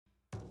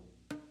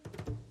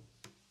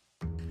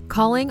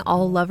Calling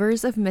all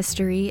lovers of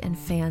mystery and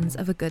fans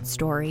of a good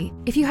story.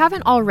 If you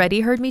haven't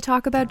already heard me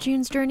talk about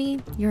June's Journey,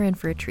 you're in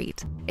for a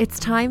treat. It's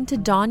time to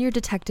don your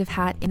detective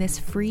hat in this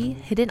free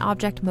hidden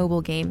object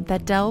mobile game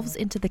that delves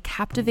into the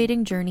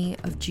captivating journey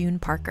of June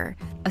Parker,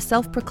 a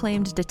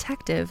self-proclaimed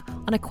detective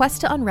on a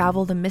quest to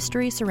unravel the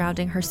mystery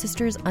surrounding her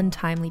sister's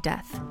untimely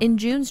death. In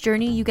June's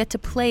Journey, you get to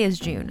play as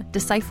June,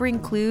 deciphering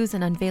clues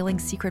and unveiling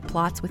secret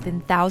plots within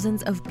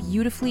thousands of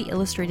beautifully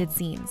illustrated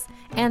scenes.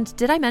 And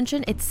did I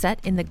mention it's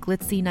set in the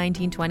glitzy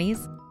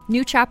 1920s?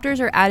 New chapters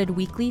are added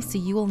weekly, so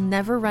you will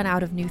never run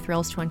out of new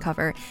thrills to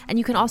uncover, and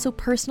you can also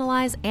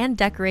personalize and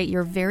decorate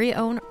your very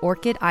own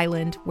Orchid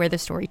Island where the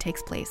story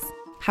takes place.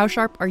 How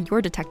sharp are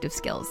your detective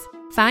skills?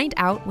 Find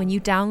out when you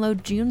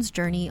download June's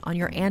Journey on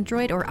your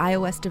Android or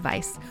iOS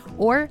device,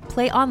 or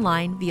play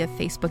online via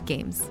Facebook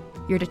Games.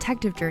 Your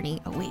detective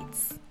journey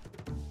awaits.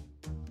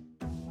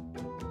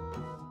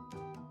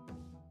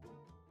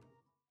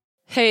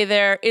 Hey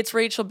there, it's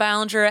Rachel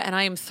Ballinger, and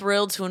I am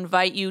thrilled to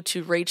invite you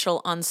to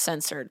Rachel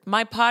Uncensored,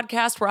 my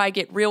podcast where I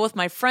get real with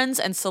my friends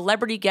and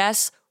celebrity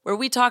guests, where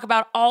we talk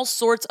about all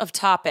sorts of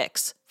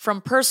topics. From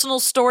personal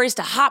stories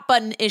to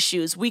hot-button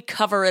issues, we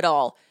cover it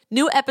all.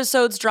 New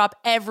episodes drop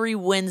every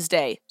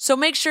Wednesday, so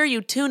make sure you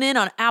tune in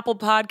on Apple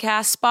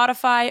Podcasts,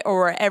 Spotify,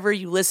 or wherever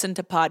you listen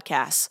to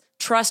podcasts.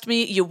 Trust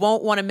me, you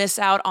won't want to miss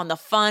out on the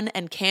fun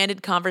and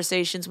candid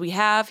conversations we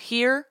have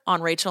here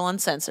on Rachel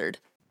Uncensored.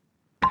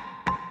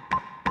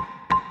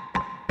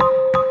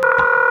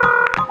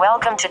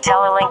 Welcome to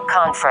Telelink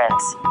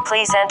Conference.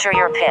 Please enter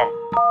your PIN.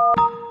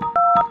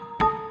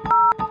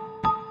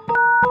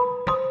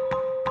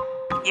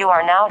 You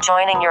are now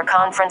joining your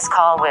conference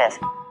call with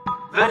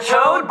the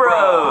Toad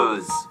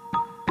Bros.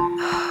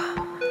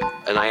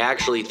 And I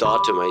actually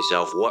thought to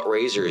myself, what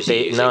razor is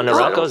he using? No,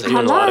 Norelco's doing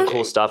a lot of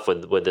cool stuff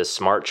with this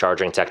smart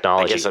charging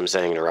technology. I guess I'm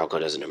saying Norelco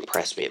doesn't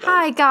impress me, though.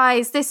 Hi,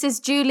 guys. This is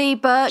Julie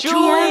Birch. Julie!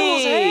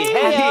 Hey!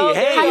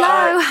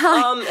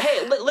 Hello.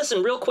 Hey,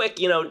 listen, real quick,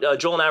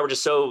 Joel and I were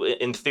just so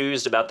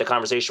enthused about the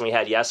conversation we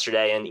had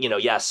yesterday. And,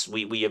 yes,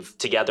 we have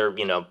together,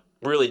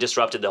 really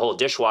disrupted the whole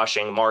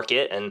dishwashing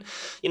market. And,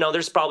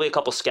 there's probably a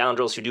couple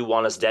scoundrels who do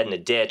want us dead in a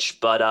ditch.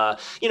 But,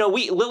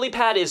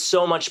 LilyPad is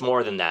so much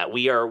more than that.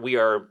 We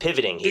are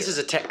pivoting here. This is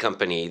a tech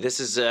company. This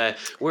is,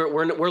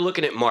 we're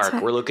looking at Mark.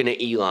 We're looking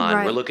at Elon.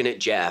 Right. We're looking at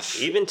Jeff.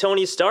 Even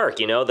Tony Stark,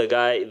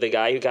 the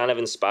guy who kind of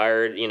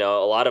inspired,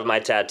 a lot of my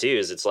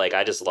tattoos. It's like,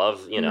 I just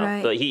love,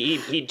 Right. but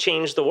he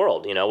changed the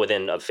world,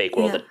 within a fake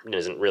world that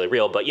isn't really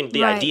real. But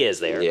the idea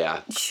is there.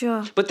 Yeah.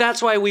 Sure. But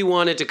that's why we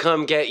wanted to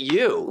come get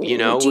you, Do you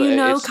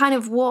know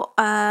kind of what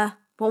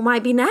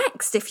might be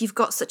next if you've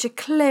got such a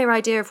clear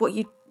idea of what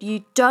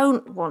you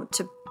don't want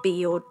to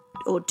be or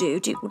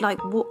do?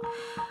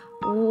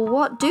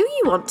 What do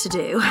you want to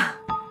do?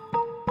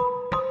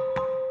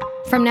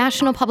 From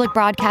National Public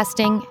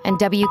Broadcasting and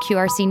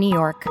WQRC New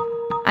York,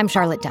 I'm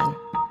Charlotte Dunn,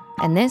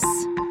 and this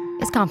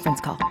is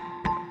Conference Call.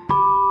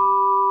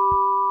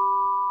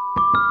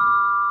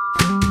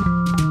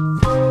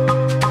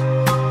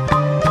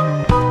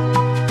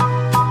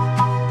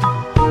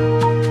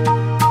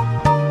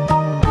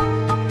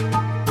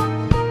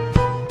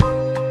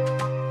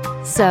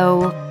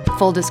 So,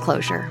 full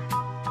disclosure,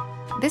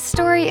 this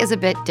story is a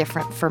bit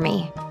different for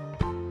me.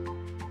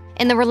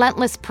 In the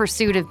relentless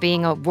pursuit of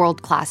being a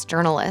world-class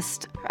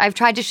journalist, I've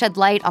tried to shed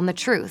light on the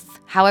truth,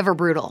 however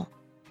brutal,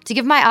 to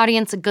give my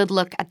audience a good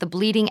look at the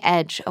bleeding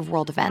edge of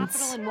world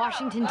events. In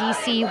Washington,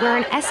 D.C., where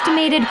an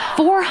estimated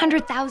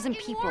 400,000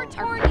 people are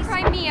toward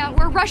Crimea,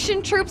 where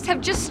Russian troops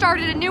have just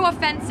started a new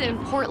offensive.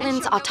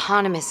 Portland's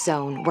autonomous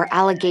zone, where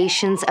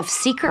allegations of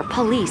secret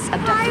police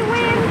abducted high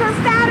winds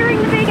are battering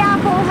the Big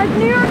Apple as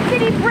New York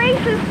City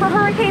braces for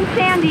Hurricane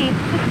Sandy.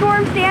 The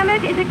storm's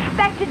damage is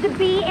expected to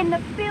be in the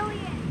billions.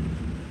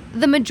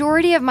 The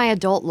majority of my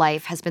adult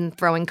life has been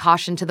throwing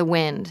caution to the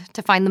wind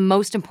to find the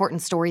most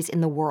important stories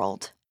in the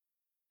world.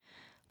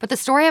 But the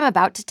story I'm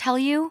about to tell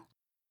you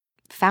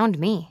found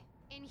me.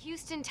 In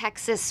Houston,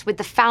 Texas, with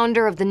the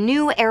founder of the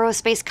new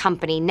aerospace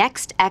company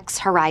NextX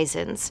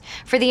Horizons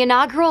for the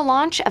inaugural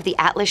launch of the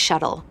Atlas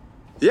shuttle.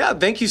 Yeah,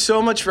 thank you so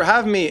much for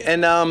having me.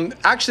 And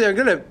actually, I'm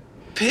going to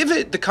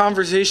pivot the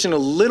conversation a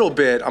little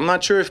bit. I'm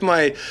not sure if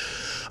my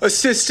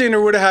assistant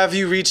or what have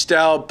you reached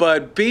out,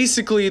 but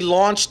basically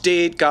launch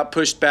date got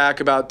pushed back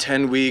about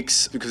 10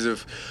 weeks because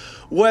of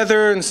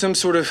weather and some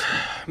sort of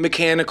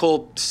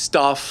mechanical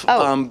stuff.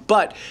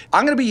 But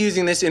I'm going to be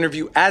using this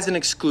interview as an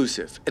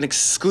exclusive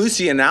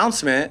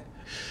announcement.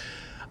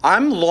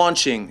 I'm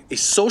launching a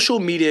social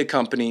media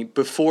company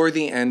before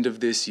the end of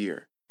this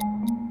year.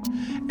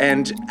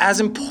 And as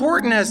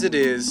important as it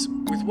is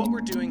with what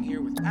we're doing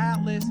here with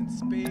Atlas and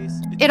space...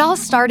 It all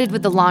started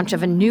with the launch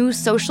of a new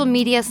social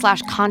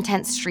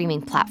media/content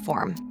streaming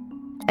platform.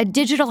 A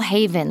digital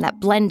haven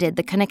that blended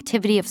the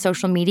connectivity of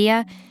social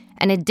media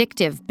and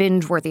addictive,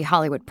 binge-worthy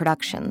Hollywood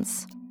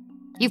productions.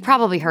 You've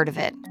probably heard of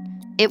it.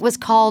 It was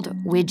called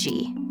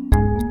Widgie.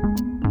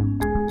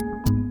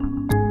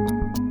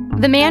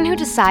 The man who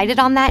decided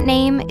on that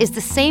name is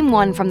the same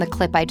one from the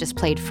clip I just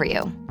played for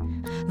you.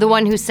 The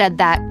one who said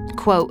that,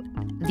 quote,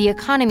 the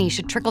economy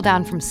should trickle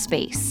down from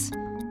space.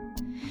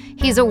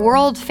 He's a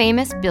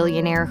world-famous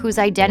billionaire whose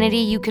identity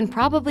you can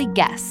probably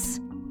guess.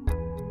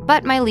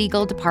 But my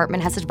legal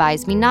department has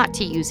advised me not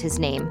to use his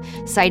name,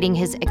 citing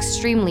his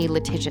extremely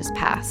litigious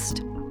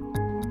past.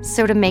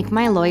 So to make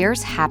my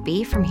lawyers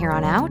happy from here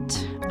on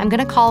out, I'm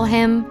gonna call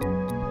him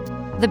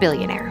the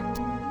billionaire.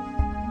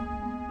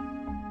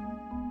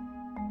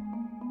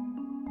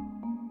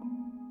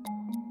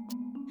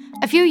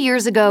 A few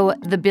years ago,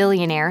 the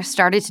billionaire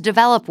started to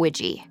develop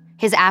Widgie,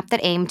 his app that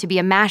aimed to be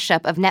a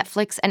mashup of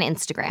Netflix and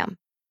Instagram.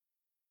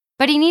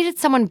 But he needed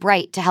someone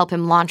bright to help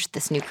him launch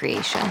this new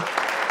creation.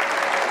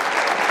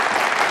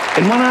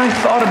 And when I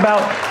thought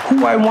about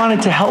who I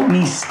wanted to help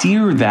me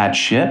steer that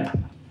ship,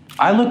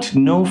 I looked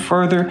no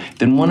further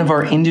than one of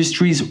our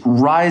industry's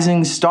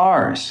rising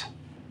stars.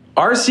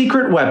 Our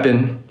secret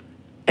weapon,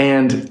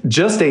 and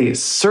just a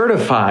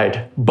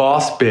certified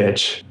boss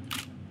bitch.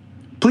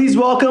 Please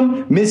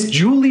welcome Miss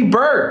Julie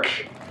Burke.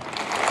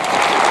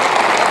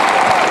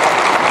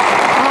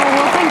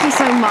 Thank you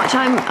so much.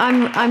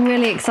 I'm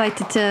really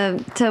excited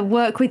to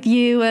work with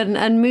you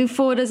and move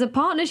forward as a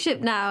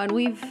partnership now. And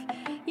we've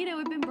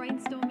been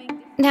brainstorming.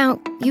 Now,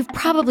 you've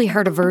probably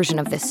heard a version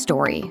of this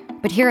story,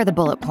 but here are the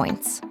bullet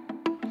points.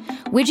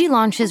 Widgie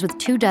launches with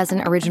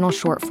 24 original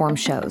short-form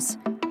shows.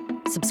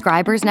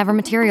 Subscribers never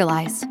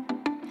materialize.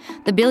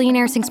 The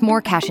billionaire sinks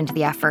more cash into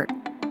the effort.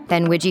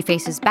 Then Widgie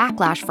faces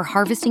backlash for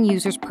harvesting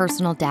users'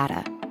 personal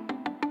data.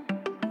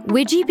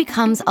 Widgie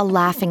becomes a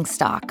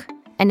laughingstock,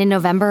 and in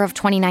November of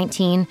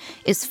 2019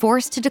 is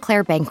forced to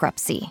declare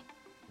bankruptcy.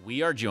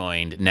 We are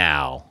joined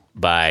now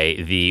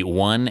by the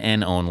one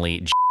and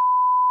only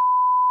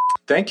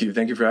Thank you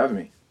for having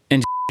me.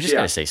 And I just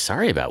gotta say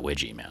sorry about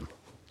Widgie, man.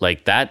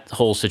 Like, that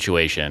whole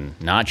situation,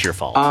 not your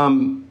fault.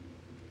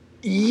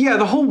 Yeah,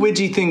 the whole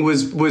Widgie thing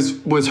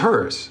was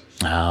hers.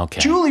 Oh, okay.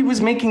 Julie was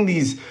making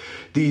these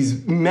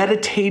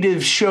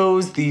meditative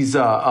shows, these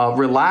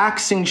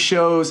relaxing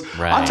shows.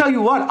 Right. I'll tell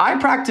you what, I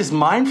practice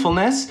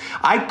mindfulness.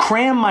 I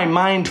cram my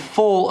mind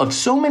full of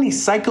so many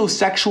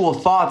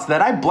psychosexual thoughts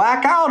that I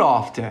black out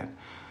often.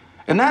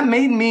 And that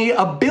made me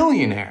a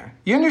billionaire.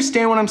 You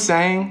understand what I'm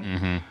saying?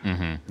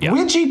 Yeah.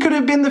 Widgie could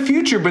have been the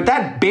future, but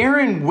that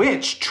barren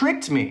witch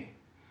tricked me.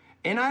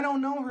 And I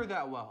don't know her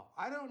that well.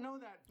 I don't know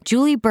that.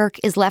 Julie Burke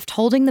is left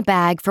holding the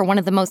bag for one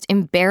of the most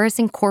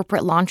embarrassing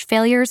corporate launch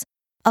failures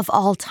of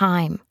all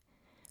time.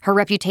 Her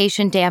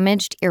reputation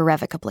damaged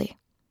irrevocably.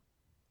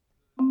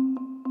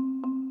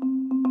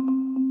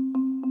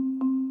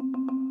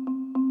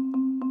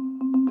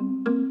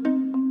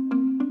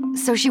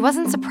 So she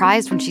wasn't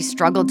surprised when she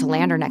struggled to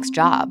land her next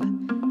job,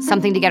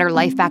 something to get her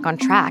life back on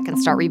track and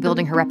start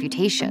rebuilding her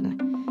reputation.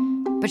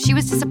 But she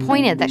was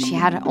disappointed that she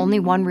had only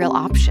one real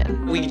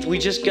option. We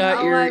just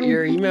got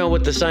your email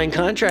with the signed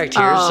contract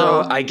here,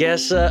 so I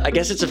guess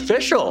it's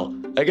official.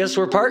 I guess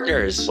we're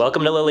partners.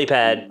 Welcome to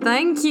LilyPad.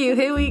 Thank you.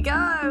 Here we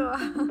go.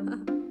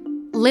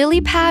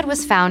 LilyPad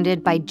was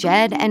founded by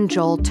Jed and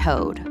Joel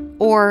Toad,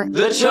 or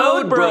the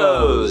Toad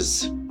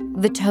Bros.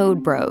 The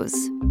Toad Bros,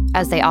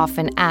 as they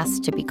often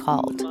asked to be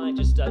called.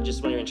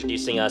 Just when you're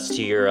introducing us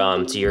to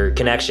your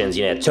connections,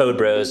 Toad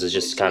Bros is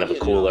just kind of a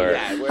cooler.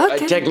 Yeah,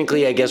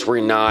 technically, I guess we're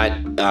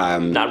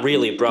not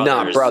really brothers.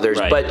 Not brothers,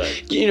 right, but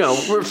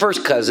we're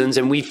first cousins,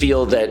 and we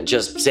feel that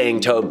just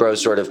saying Toad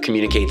Bros sort of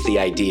communicates the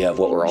idea of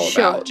what we're all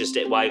about. Just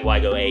why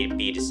go A,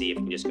 B to C if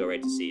you can just go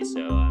right to C?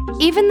 So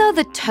even though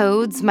the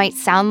Toads might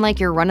sound like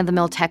your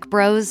run-of-the-mill tech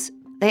bros,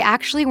 they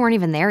actually weren't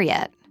even there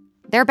yet.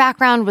 Their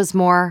background was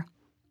more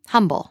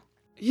humble.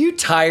 You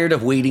tired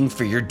of waiting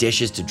for your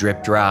dishes to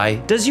drip dry?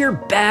 Does your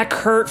back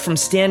hurt from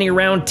standing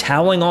around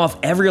toweling off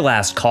every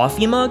last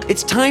coffee mug?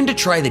 It's time to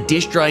try the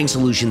dish drying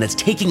solution that's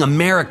taking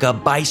America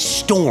by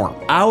storm.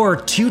 Our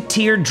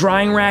 2-tiered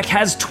drying rack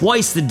has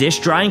twice the dish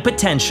drying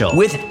potential.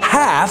 With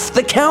half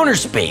the counter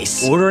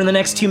space. Order in the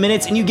next 2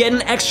 minutes and you get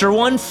an extra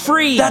one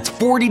free. That's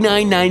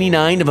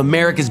 $49.99 of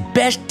America's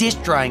best dish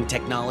drying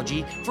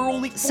technology for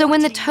only $14.99. So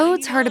when the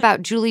Toads heard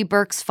about Julie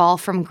Burke's fall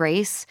from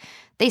grace,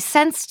 they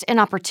sensed an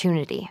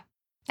opportunity.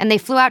 And they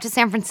flew out to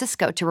San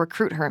Francisco to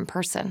recruit her in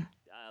person.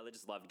 I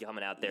just loved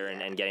coming out there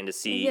and getting to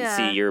see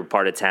your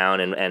part of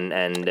town,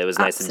 and it was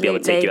nice to be able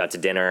to take you out to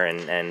dinner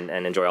and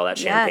enjoy all that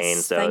champagne.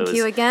 Yes, so thank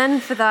you again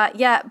for that.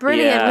 Yeah,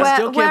 brilliant. Yeah. I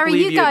still can't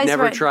believe you guys?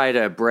 Never tried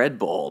a bread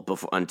bowl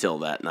until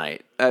that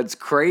night. That's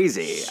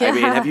crazy. Yeah. I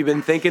mean, have you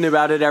been thinking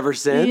about it ever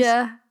since?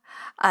 Yeah,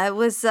 it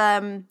was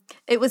an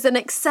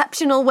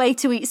exceptional way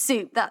to eat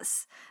soup.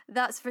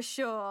 That's for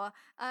sure.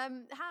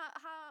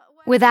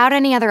 Without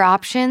any other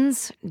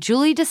options,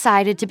 Julie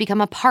decided to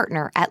become a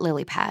partner at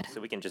LilyPad. So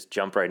we can just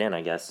jump right in,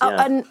 I guess.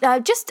 And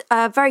just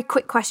a very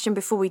quick question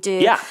before we do.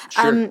 Yeah,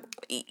 sure.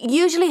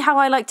 Usually how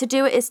I like to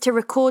do it is to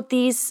record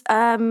these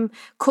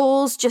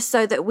calls just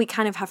so that we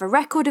kind of have a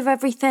record of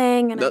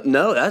everything. And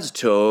no, that's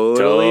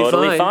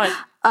totally fine.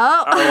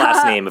 Oh. Our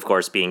last name, of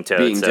course, being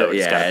Toad, so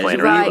just gotta play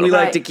it around. We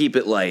like to keep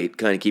it light,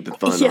 kind of keep it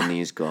fun on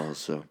these calls.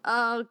 So.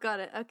 Oh, got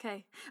it.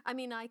 Okay. I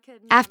mean, I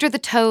could. After the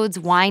Toads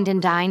wined and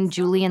dined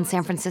Julie in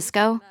San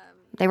Francisco,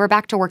 they were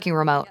back to working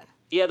remote.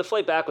 Yeah, the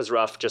flight back was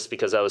rough just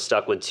because I was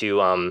stuck with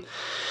two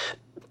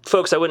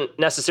folks I wouldn't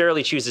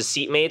necessarily choose as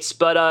seatmates.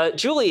 But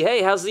Julie,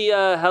 hey, how's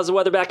the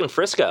weather back in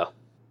Frisco?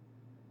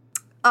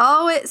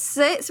 Oh, it's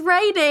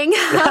raining.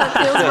 It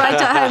feels right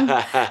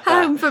at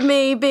home for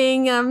me,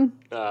 being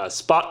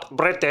spot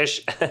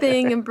British,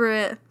 being a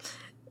Brit.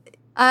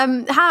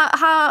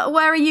 Where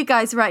are you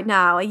guys right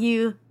now? Are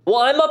you?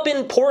 Well, I'm up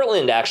in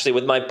Portland actually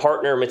with my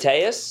partner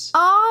Mateus.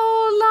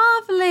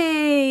 Oh,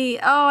 lovely!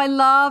 Oh, I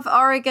love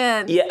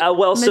Oregon. Yeah,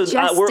 well, Majestic.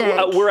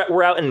 so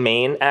we're out in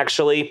Maine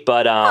actually,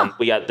 but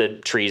we got the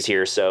trees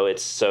here, so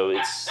it's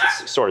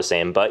sort of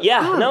same. But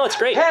yeah, no, it's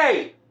great.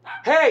 Hey,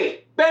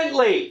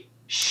 Bentley!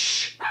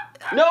 Shh!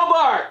 No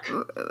bark!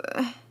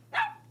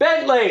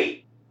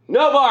 Bentley!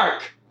 No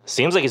bark!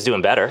 Seems like he's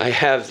doing better. I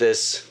have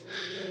this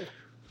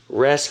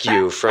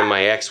rescue from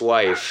my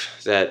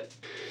ex-wife that...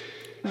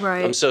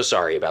 Right. I'm so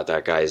sorry about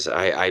that, guys.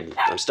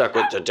 I'm stuck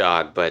with the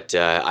dog, but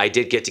I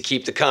did get to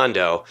keep the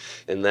condo,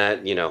 and that,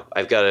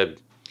 I've got a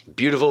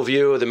beautiful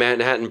view of the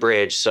Manhattan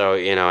Bridge, so,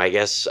 I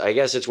guess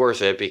it's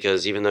worth it,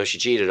 because even though she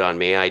cheated on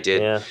me,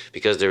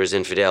 because there was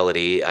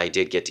infidelity, I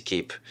did get to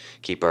keep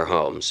our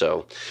home.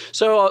 So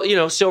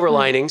silver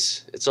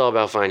linings. It's all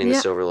about finding the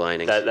silver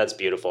linings. That's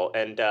beautiful.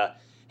 And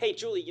hey,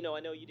 Julie, I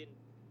know you didn't...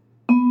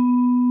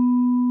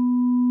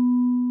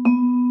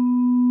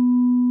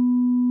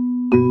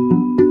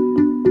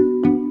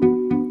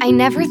 I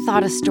never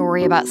thought a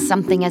story about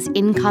something as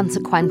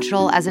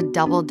inconsequential as a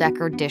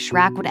double-decker dish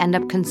rack would end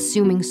up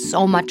consuming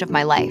so much of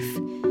my life.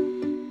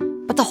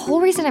 But the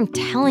whole reason I'm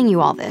telling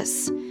you all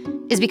this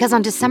is because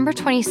on December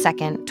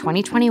 22nd,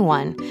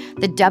 2021,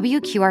 the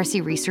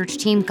WQRC research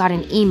team got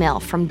an email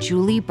from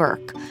Julie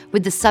Burke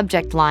with the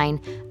subject line,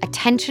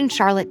 "Attention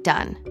Charlotte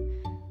Dunn."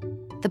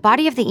 The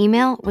body of the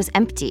email was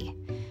empty,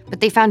 but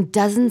they found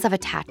dozens of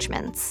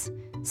attachments,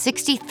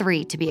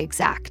 63 to be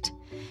exact.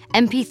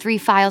 MP3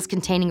 files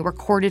containing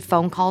recorded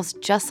phone calls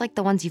just like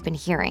the ones you've been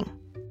hearing.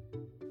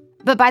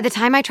 But by the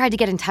time I tried to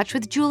get in touch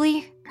with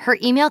Julie, her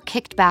email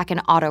kicked back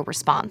an auto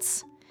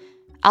response.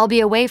 "I'll be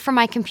away from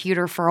my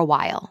computer for a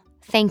while.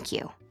 Thank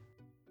you."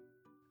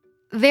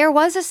 There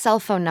was a cell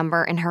phone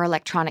number in her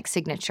electronic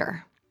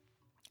signature.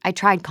 I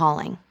tried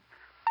calling.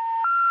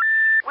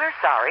 We're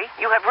sorry.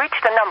 You have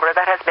reached a number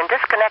that has been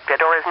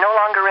disconnected or is no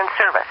longer in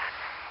service.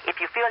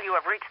 If you feel you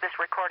have reached this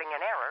recording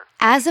in error...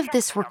 As of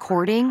this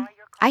recording,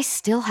 I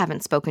still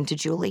haven't spoken to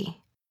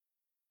Julie.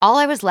 All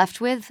I was left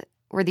with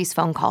were these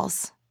phone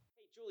calls.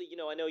 Hey,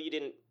 Julie, I know you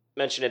didn't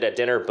mention it at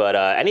dinner, but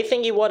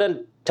anything you want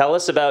to tell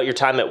us about your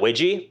time at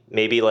Widgie?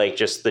 Maybe like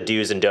just the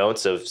do's and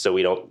don'ts so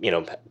we don't,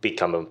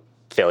 become a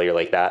failure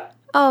like that.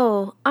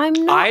 Oh, I'm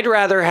not... I'd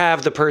rather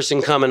have the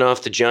person coming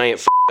off the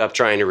giant up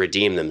trying to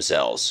redeem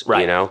themselves,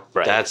 right?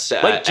 Right. That's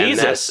like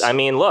Jesus. I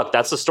mean, look,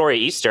 that's the story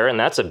of Easter, and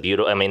that's a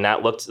beautiful. I mean,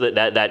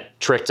 that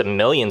tricked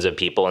millions of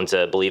people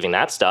into believing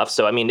that stuff.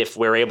 So, I mean, if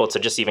we're able to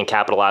just even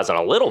capitalize on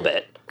a little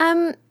bit,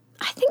 I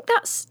think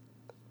that's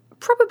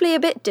probably a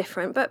bit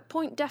different, but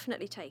point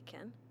definitely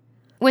taken.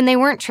 When they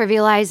weren't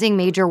trivializing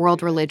major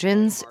world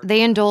religions,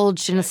 they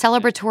indulged in a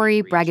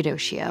celebratory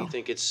braggadocio. I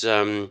think it's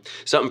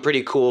something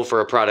pretty cool for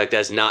a product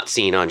that's not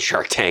seen on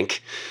Shark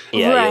Tank.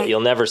 Yeah, right.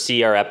 You'll never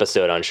see our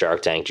episode on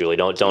Shark Tank, Julie.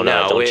 Don't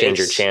change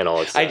your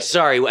channel.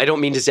 Sorry, I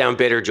don't mean to sound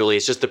bitter, Julie.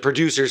 It's just the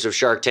producers of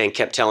Shark Tank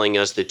kept telling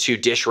us the two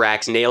dish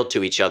racks nailed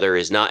to each other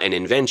is not an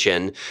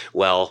invention.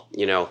 Well,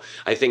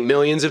 I think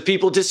millions of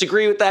people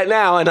disagree with that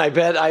now, and I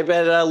bet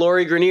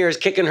Lori Grenier is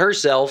kicking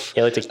herself.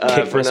 Yeah, like to kick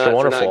Mr.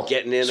 Wonderful,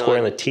 getting in square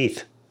in the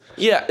teeth.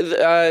 Yeah,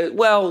 I'm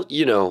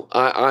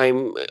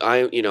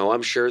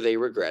sure they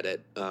regret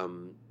it.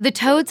 The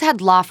Toads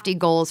had lofty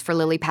goals for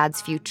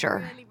LilyPad's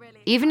future,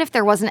 even if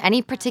there wasn't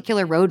any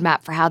particular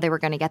roadmap for how they were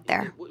going to get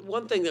there.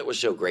 One thing that was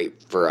so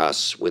great for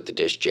us with the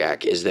Dish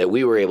Jack is that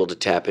we were able to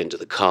tap into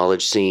the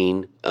college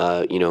scene,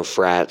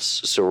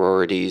 frats,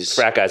 sororities.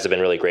 Frat guys have been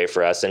really great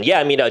for us. And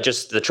yeah, I mean,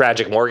 just the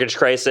tragic mortgage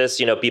crisis,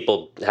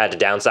 people had to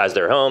downsize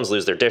their homes,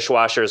 lose their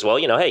dishwashers. Well,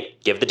 hey,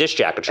 give the Dish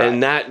Jack a try.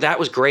 And that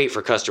was great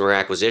for customer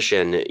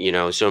acquisition,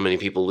 so many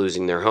people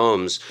losing their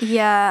homes.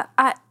 Yeah,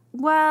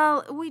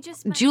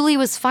 Julie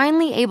was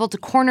finally able to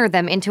corner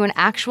them into an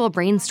actual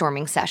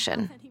brainstorming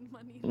session.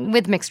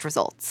 With mixed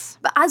results.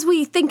 But as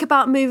we think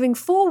about moving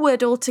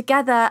forward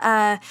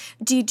altogether,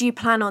 do you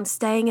plan on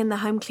staying in the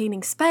home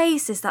cleaning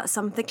space? Is that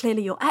something,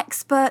 clearly you're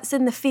experts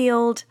in the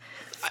field?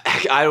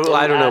 I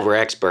don't know if we're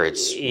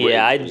experts.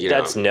 Yeah,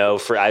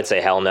 I'd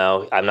say hell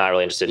no. I'm not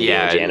really interested in being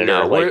a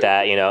janitor like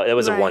that. It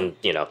was right.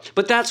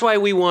 But that's why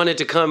we wanted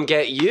to come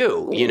get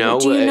you, Do you know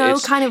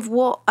kind of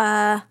what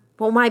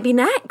might be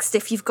next?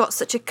 If you've got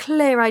such a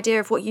clear idea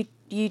of what you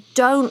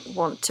don't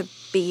want to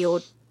be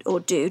or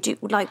do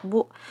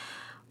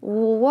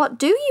what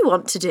do you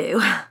want to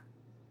do?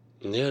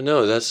 Yeah,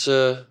 no, that's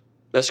a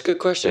good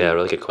question. Yeah,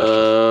 really good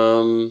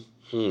question.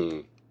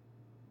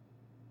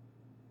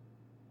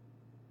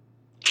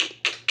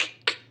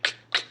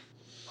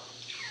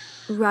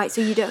 Right, so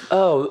you don't...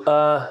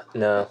 Oh,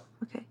 no.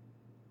 Okay.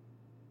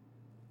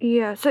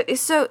 Yeah,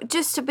 so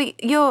just to be...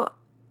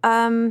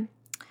 Are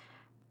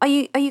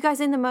you guys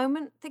in the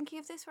moment thinking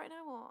of this right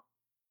now, or...?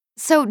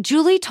 So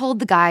Julie told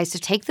the guys to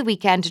take the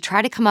weekend to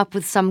try to come up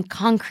with some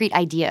concrete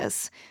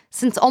ideas,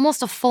 since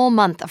almost a full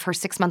month of her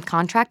 6-month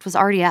contract was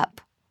already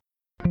up.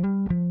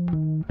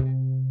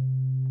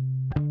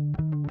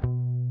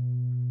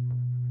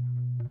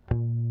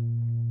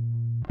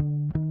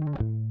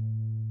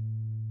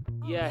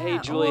 Yeah, hey,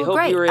 Julie.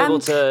 Hope you were able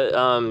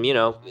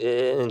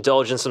to,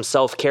 indulge in some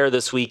self-care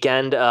this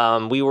weekend.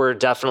 We were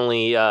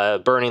definitely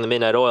burning the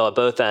midnight oil at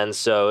both ends,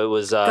 so it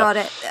was,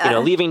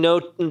 leaving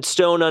no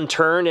stone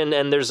unturned.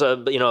 And there's a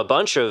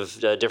bunch of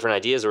different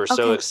ideas. We're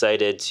so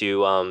excited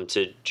to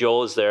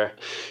Joel is there.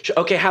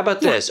 Okay, how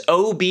about this?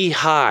 OB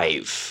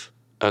Hive.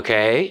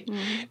 Okay,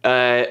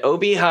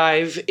 OB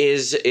Hive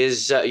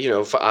is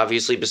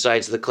obviously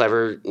besides the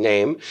clever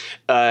name,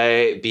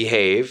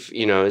 behave.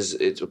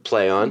 It's a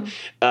play on.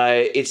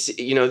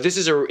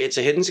 It's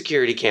a hidden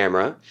security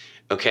camera.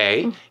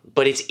 Okay,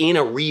 but it's in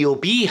a real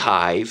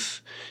beehive.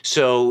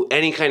 So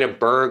any kind of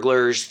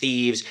burglars,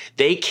 thieves,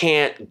 they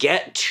can't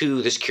get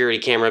to the security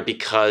camera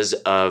because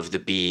of the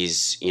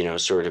bees,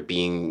 sort of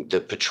being the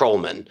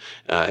patrolman.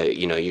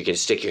 You can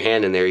stick your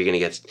hand in there, you're gonna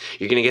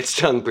get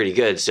stung pretty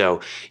good.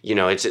 So,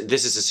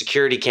 this is a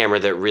security camera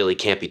that really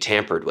can't be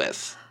tampered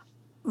with.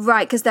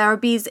 Right, because there are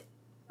bees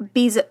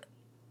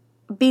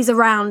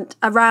around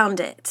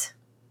it.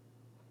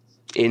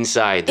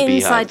 Inside the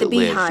beehive that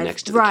live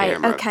next to the camera.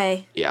 Right,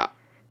 okay. Yeah.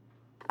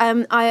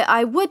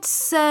 I would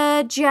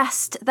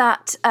suggest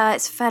that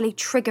it's a fairly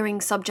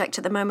triggering subject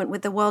at the moment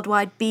with the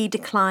worldwide bee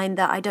decline,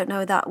 that I don't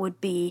know that would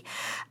be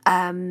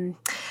an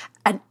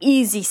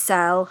easy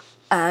sell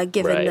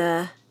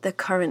given the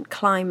current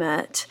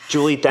climate.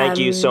 Julie, thank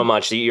you so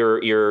much.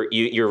 You're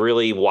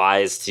really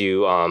wise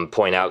to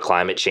point out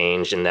climate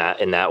change in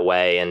that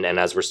way. And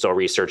as we're still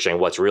researching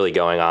what's really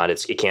going on,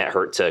 it can't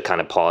hurt to kind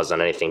of pause on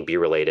anything bee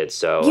related.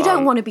 So you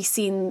don't want to be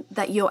seen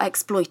that you're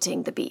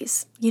exploiting the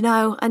bees,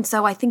 and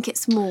so I think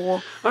it's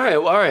more. All right.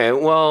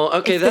 Well,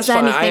 okay, that's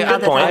fine.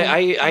 Good point.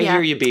 I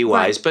hear you, bee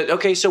wise. Right. But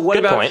okay, so what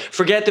about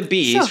forget the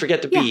bees? Sure.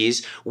 Forget the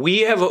bees.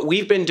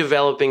 We've been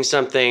developing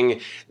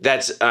something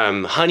that's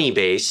honey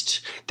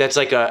based. That's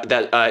like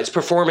it's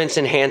performance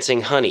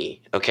enhancing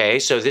honey. Okay,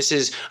 so this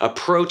is a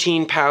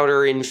protein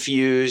powder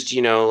infused.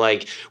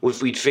 Like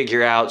if we'd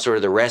figure out sort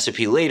of the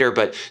recipe later,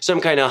 but some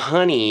kind of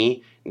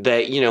honey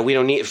that we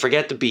don't need.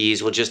 Forget the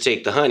bees. We'll just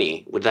take the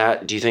honey.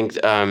 Do you think?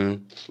 What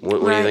do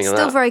you think of that?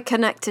 Still very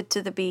connected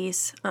to the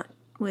bees,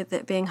 with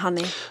it being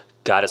honey.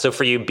 Got it. So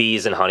for you,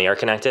 bees and honey are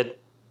connected?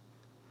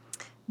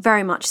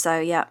 Very much so.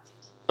 Yeah.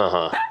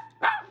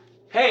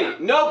 Hey,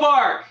 no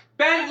bark,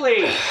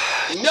 Bentley.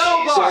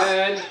 No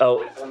bark.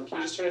 Oh. Can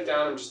you just turn it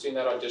down? I'm just doing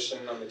that audition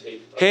on the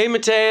tape. Hey,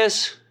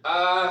 Mateus.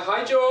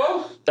 Hi,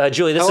 Joel.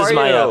 Julie, this is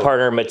my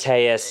partner,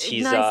 Mateus.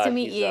 He's nice to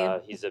meet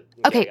you.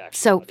 Okay,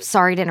 so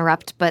sorry to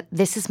interrupt, but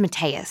this is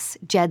Mateus,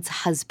 Jed's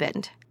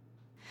husband.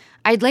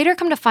 I'd later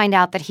come to find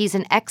out that he's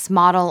an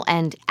ex-model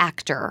and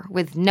actor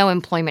with no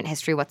employment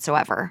history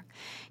whatsoever.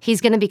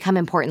 He's going to become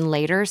important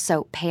later,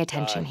 so pay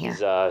attention here.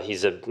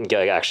 He's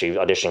actually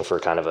auditioning for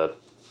kind of a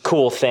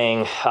cool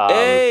thing.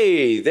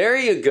 Hey, there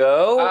you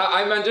go.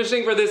 I'm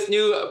auditioning for this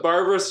new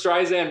Barbara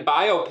Streisand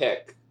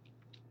biopic.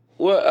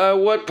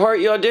 What part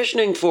you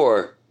auditioning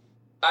for?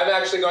 I'm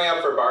actually going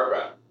out for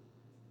Barbara.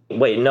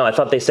 Wait, no, I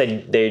thought they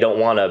said they don't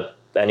want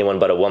anyone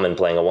but a woman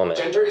playing a woman.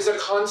 Gender is a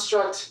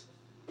construct,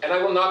 and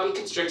I will not be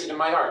constricted in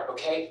my heart,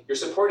 okay? You're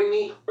supporting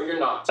me, or you're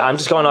not. I'm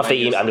just going off the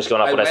email. I'm just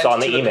going off what I saw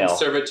in the email. I went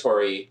to the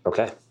conservatory.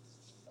 Okay.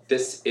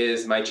 This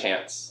is my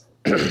chance.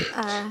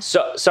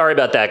 So sorry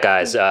about that,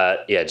 guys.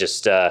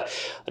 Just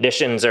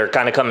auditions are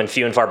kind of coming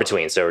few and far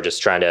between, so we're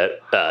just trying to,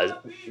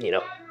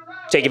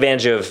 take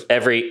advantage of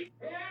every...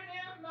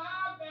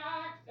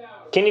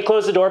 Can you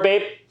close the door,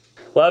 babe?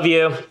 Love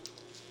you.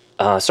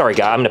 Sorry,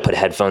 guy. I'm gonna put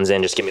headphones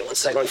in. Just give me 1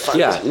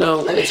 second.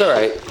 No, it's all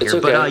right. It's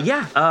okay.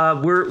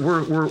 But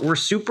we're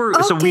super.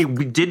 Okay. So we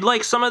did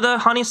like some of the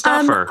honey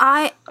stuff, or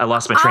I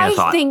lost my train of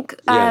thought. I think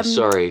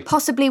sorry.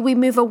 Possibly we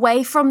move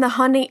away from the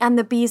honey and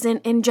the bees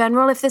in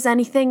general. If there's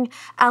anything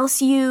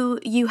else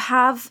you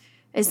have,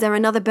 is there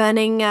another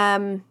burning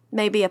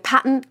maybe a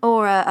patent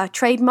or a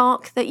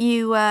trademark that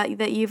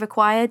you've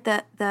acquired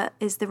that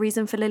is the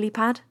reason for lily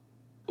pad?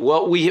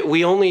 Well,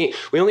 we only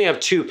have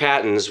 2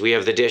 patents. We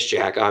have the dish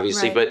jack,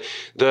 obviously, right.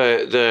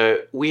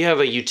 but we have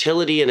a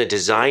utility and a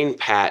design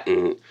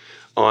patent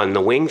on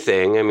the wing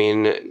thing. I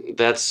mean,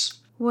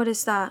 that's... What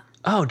is that?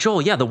 Oh,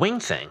 Joel, yeah, the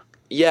wing thing.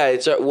 Yeah,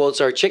 it's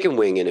our chicken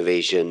wing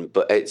innovation,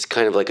 but it's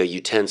kind of like a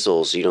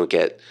utensil, so you don't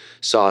get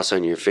sauce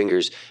on your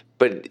fingers.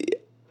 But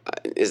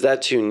is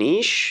that too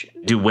niche?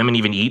 Do women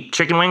even eat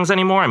chicken wings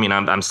anymore? I mean,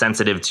 I'm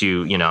sensitive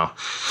to,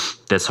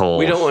 this whole...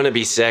 We don't want to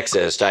be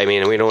sexist. I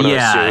mean, we don't want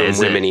to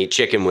assume women eat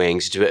chicken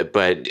wings,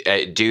 but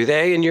do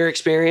they, in your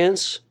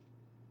experience?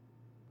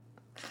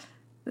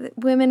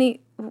 Women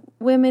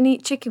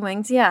eat chicken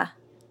wings, yeah.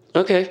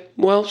 Okay,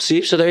 well,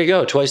 see, so there you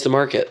go, twice the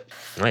market.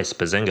 Nice,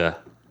 bazinga.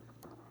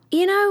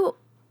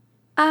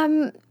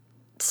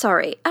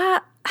 Sorry,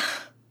 I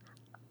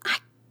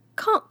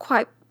can't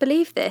quite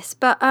believe this,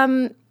 but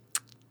I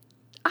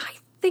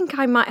think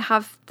I might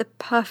have the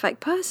perfect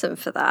person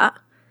for that.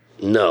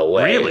 No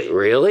way.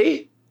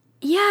 Really?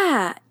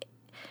 Yeah.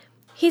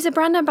 He's a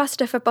brand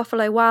ambassador for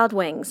Buffalo Wild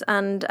Wings,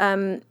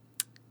 and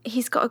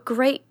he's got a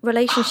great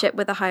relationship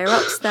with the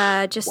higher-ups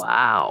there.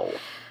 Wow.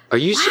 Are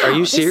you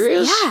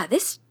serious?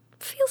 This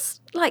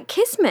feels like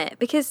kismet,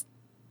 because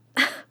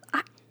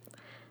I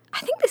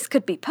think this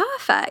could be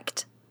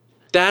perfect.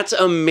 That's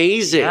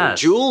amazing. Yes.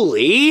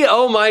 Julie.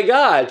 Oh my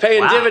God.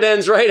 Paying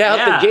dividends right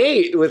out the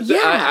gate with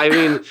I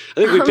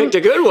think we picked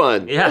a good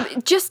one. Yeah.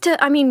 Just to,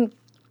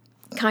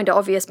 kind of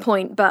obvious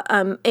point, but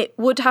it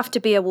would have to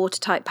be a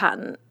watertight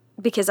patent,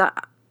 because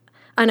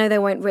I know they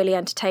won't really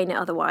entertain it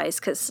otherwise,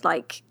 because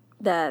like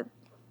they're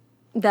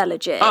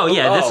legit. Oh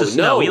yeah, we've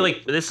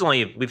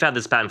had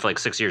this patent for like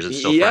 6 years. It's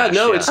still fresh.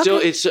 It's still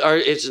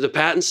it's the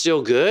patent's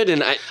still good,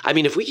 and I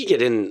mean if we could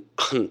get in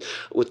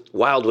with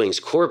Wild Wings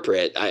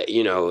corporate,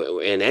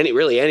 and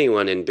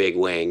anyone in Big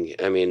Wing,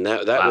 I mean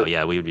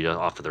that we would be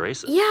off to the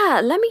races.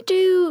 Yeah, let me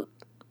do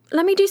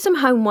some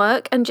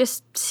homework and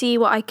just see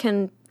what I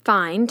can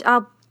find.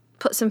 I'll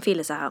put some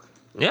feelers out.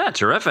 Yeah,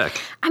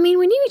 terrific. I mean,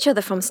 we knew each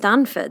other from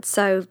Stanford,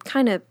 so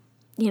kind of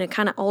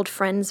old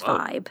friends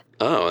vibe.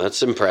 Oh,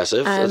 that's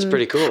impressive. That's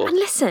pretty cool. And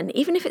listen,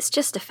 even if it's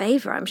just a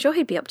favor, I'm sure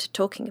he'd be up to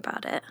talking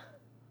about it.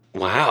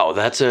 Wow,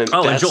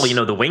 and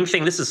Joel, the wing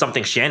thing, this is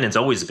something Shannon's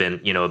always been,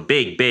 a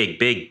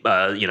big,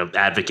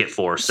 advocate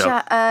for.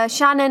 So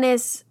Shannon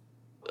is...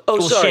 Oh,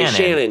 sorry,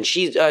 Shannon.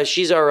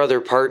 She's our other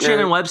partner.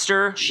 Shannon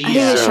Webster.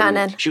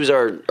 Shannon. She was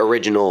our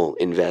original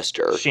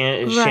investor.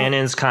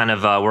 Shannon's kind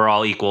of we're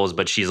all equals,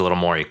 but she's a little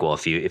more equal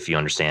if you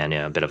understand.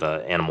 Yeah, a bit of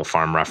a Animal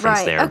Farm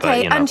reference there.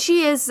 Okay, but, and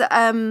she is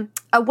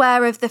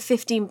aware of the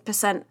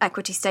 15%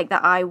 equity stake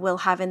that I will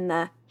have in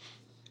the.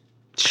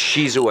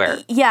 She's aware.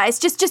 Yeah, it's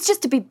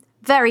just to be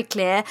very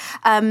clear.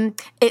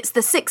 It's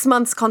the 6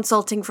 months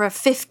consulting for a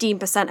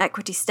 15%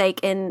 equity stake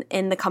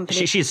in the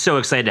company. She's so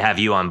excited to have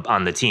you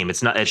on the team.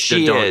 It's not. Don't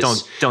take it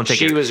wrong.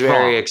 She was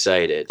very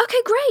excited. Okay,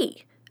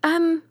 great.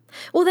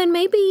 Well then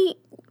maybe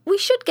we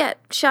should get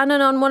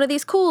Shannon on one of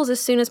these calls as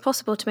soon as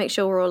possible to make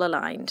sure we're all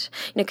aligned.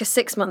 Because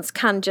 6 months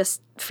can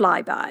just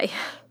fly by,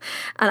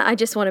 and I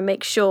just want to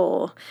make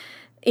sure,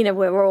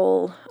 we're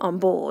all on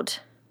board.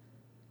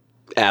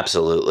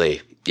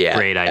 Absolutely. Yeah.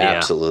 Great idea.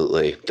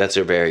 Absolutely. That's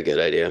a very good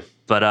idea.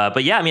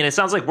 But yeah, I mean, it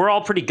sounds like we're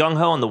all pretty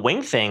gung-ho on the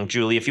wing thing,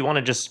 Julie. If you want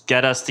to just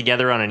get us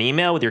together on an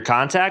email with your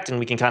contact, and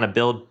we can kind of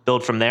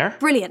build from there.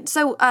 Brilliant.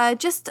 So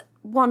just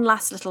one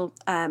last little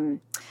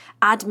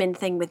admin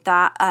thing with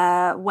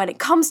that. When it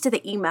comes to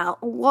the email,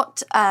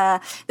 what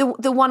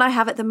the one I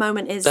have at the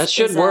moment is... That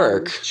should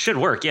work. Should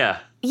work, yeah.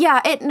 Yeah,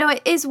 it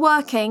is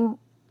working.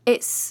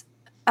 It's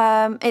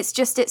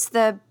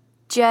the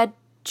Jed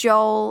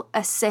Joel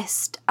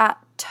assist at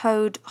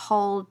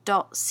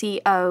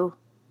toadhole.co.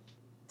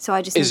 So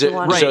I just need the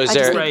one. Right. So is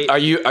there? Are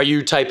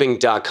you typing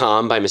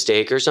 .com by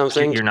mistake or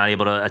something? You're not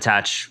able to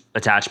attach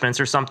attachments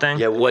or something?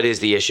 Yeah. What is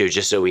the issue?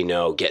 Just so we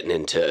know, getting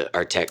into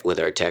our tech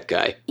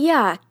guy.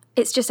 Yeah,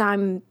 it's just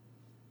I'm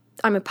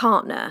a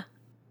partner,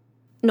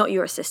 not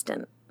your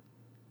assistant.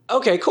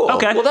 Okay, cool.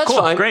 Okay, well, that's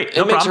cool. fine. Great.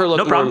 It makes her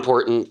look more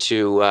important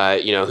to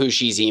who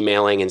she's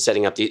emailing and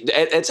setting up the.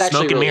 It's actually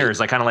smoke and mirrors.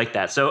 I kind of like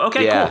that. So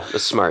okay, yeah, cool.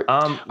 That's smart.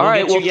 All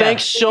right. Well,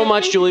 thanks so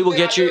much, Julie. We'll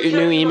get your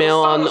new email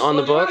on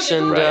the books,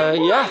 and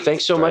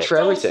thanks so much for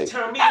everything.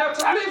 You're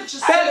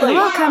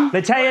welcome.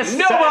 Mateus.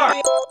 No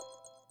more.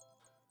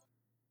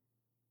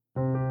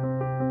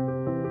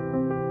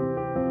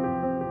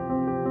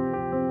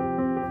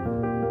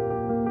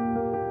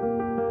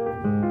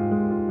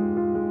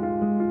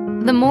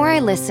 The more I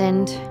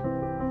listened,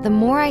 the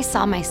more I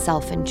saw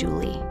myself in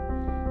Julie.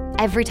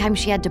 Every time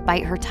she had to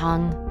bite her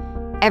tongue,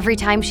 every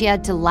time she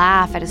had to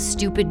laugh at a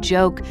stupid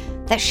joke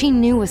that she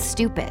knew was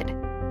stupid.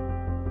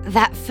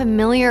 That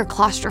familiar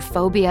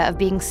claustrophobia of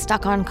being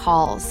stuck on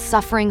calls,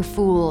 suffering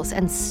fools,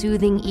 and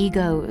soothing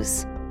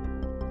egos.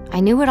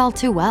 I knew it all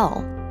too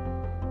well.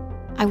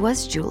 I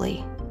was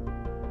Julie.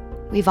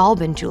 We've all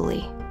been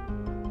Julie.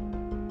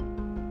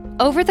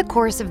 Over the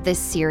course of this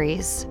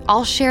series,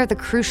 I'll share the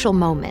crucial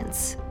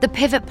moments, the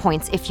pivot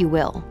points, if you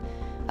will,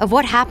 of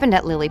what happened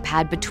at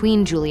Lilypad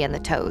between Julie and the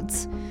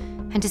Toads,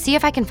 and to see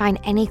if I can find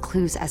any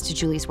clues as to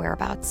Julie's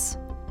whereabouts.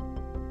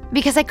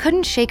 Because I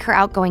couldn't shake her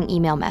outgoing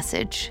email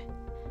message.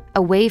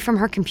 Away from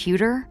her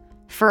computer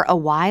for a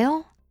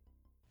while?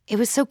 It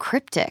was so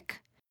cryptic.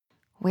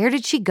 Where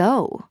did she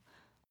go?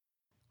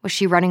 Was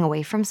she running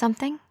away from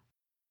something?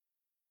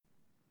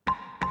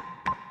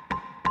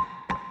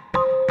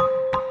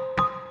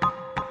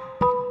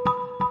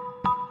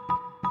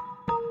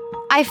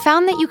 I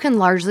found that you can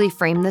largely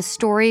frame this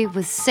story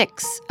with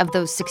 6 of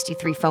those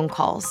 63 phone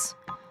calls,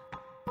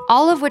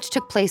 all of which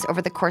took place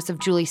over the course of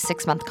Julie's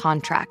 6-month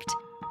contract.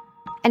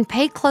 And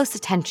pay close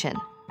attention,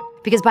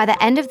 because by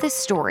the end of this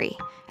story,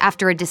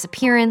 after a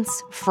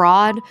disappearance,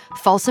 fraud,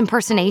 false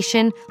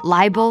impersonation,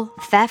 libel,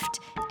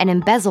 theft, and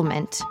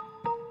embezzlement,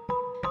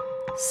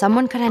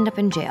 someone could end up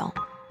in jail.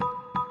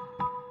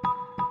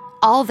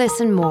 All this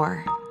and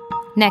more,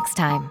 next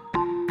time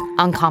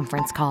on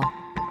Conference Call.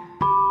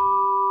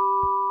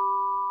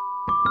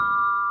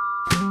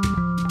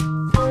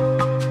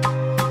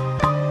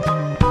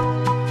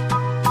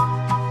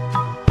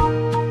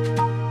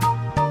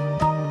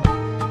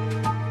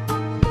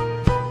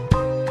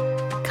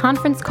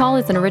 Conference Call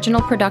is an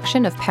original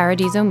production of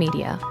Paradiso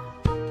Media.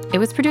 It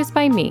was produced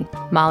by me,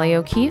 Molly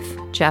O'Keefe,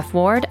 Jeff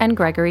Ward, and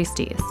Gregory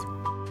Stees.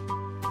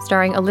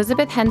 Starring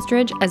Elizabeth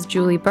Henstridge as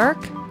Julie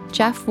Burke,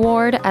 Jeff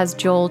Ward as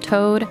Joel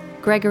Toad,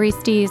 Gregory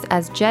Stees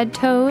as Jed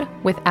Toad,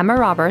 with Emma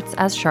Roberts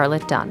as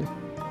Charlotte Dunn.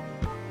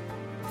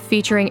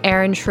 Featuring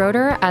Aaron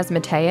Schroeder as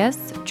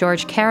Mateus,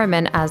 George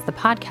Karaman as the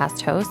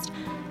podcast host,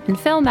 and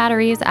Phil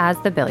Matteries as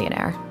the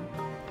billionaire.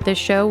 This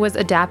show was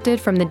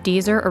adapted from the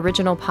Deezer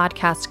original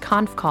podcast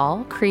Conf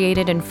Call,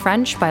 created in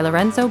French by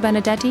Lorenzo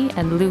Benedetti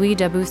and Louis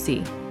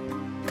Debussy.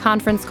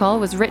 Conference Call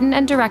was written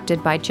and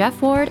directed by Jeff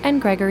Ward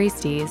and Gregory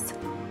Stees.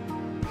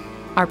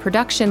 Our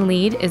production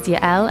lead is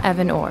Yael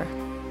Evan-Orr.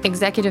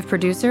 Executive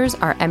producers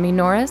are Emmy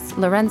Norris,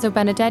 Lorenzo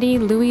Benedetti,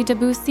 Louis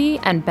Debussy,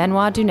 and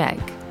Benoit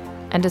Duneg,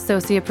 and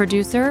associate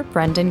producer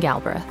Brendan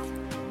Galbraith.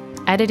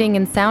 Editing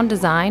and sound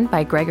design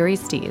by Gregory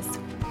Stees.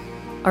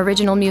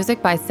 Original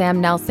music by Sam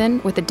Nelson,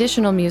 with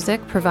additional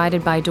music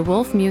provided by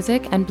DeWolf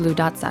Music and Blue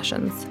Dot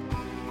Sessions.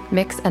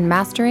 Mix and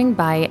mastering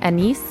by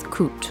Anis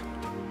Koot.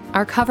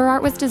 Our cover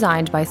art was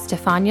designed by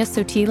Stefania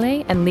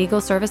Sotile and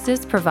legal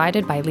services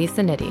provided by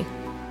Lisa Nitti.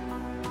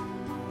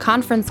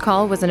 Conference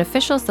Call was an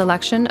official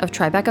selection of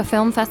Tribeca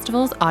Film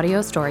Festival's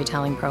audio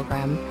storytelling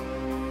program.